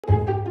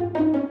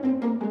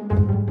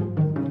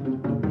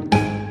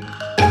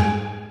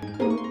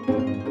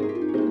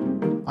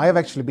I have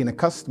actually been a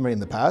customer in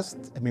the past.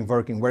 I've been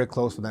working very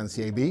close with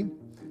NCAB,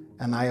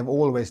 and I have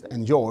always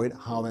enjoyed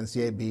how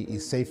NCAB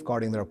is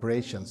safeguarding their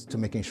operations to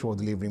making sure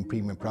delivering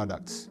premium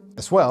products.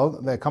 As well,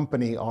 the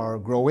company are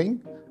growing,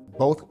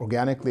 both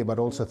organically but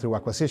also through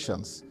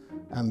acquisitions,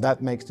 and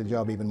that makes the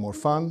job even more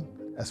fun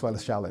as well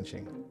as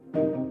challenging.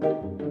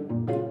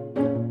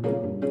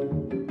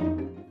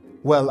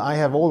 Well, I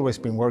have always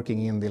been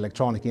working in the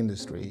electronic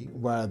industry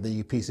where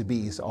the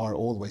PCBs are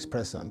always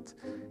present.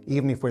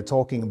 Even if we're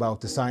talking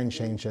about design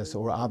changes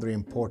or other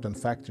important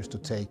factors to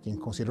take in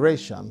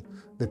consideration,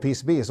 the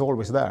PCB is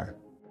always there.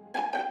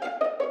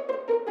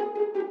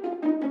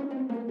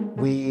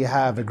 We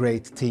have a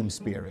great team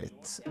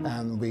spirit,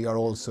 and we are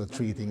also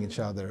treating each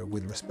other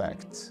with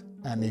respect.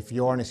 And if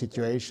you're in a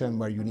situation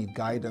where you need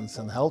guidance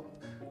and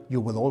help,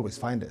 you will always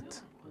find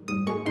it.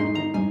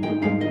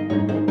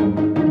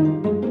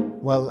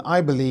 Well,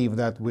 I believe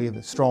that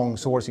with strong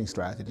sourcing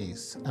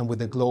strategies and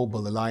with a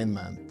global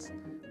alignment,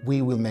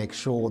 we will make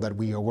sure that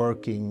we are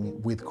working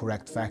with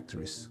correct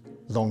factories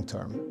long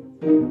term.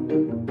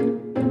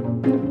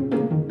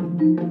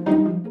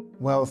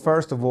 Well,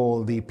 first of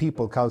all, the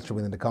people culture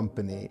within the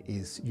company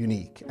is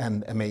unique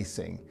and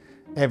amazing.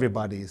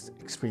 Everybody is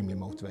extremely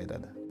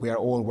motivated. We are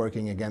all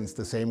working against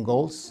the same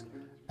goals,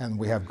 and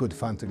we have good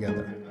fun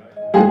together.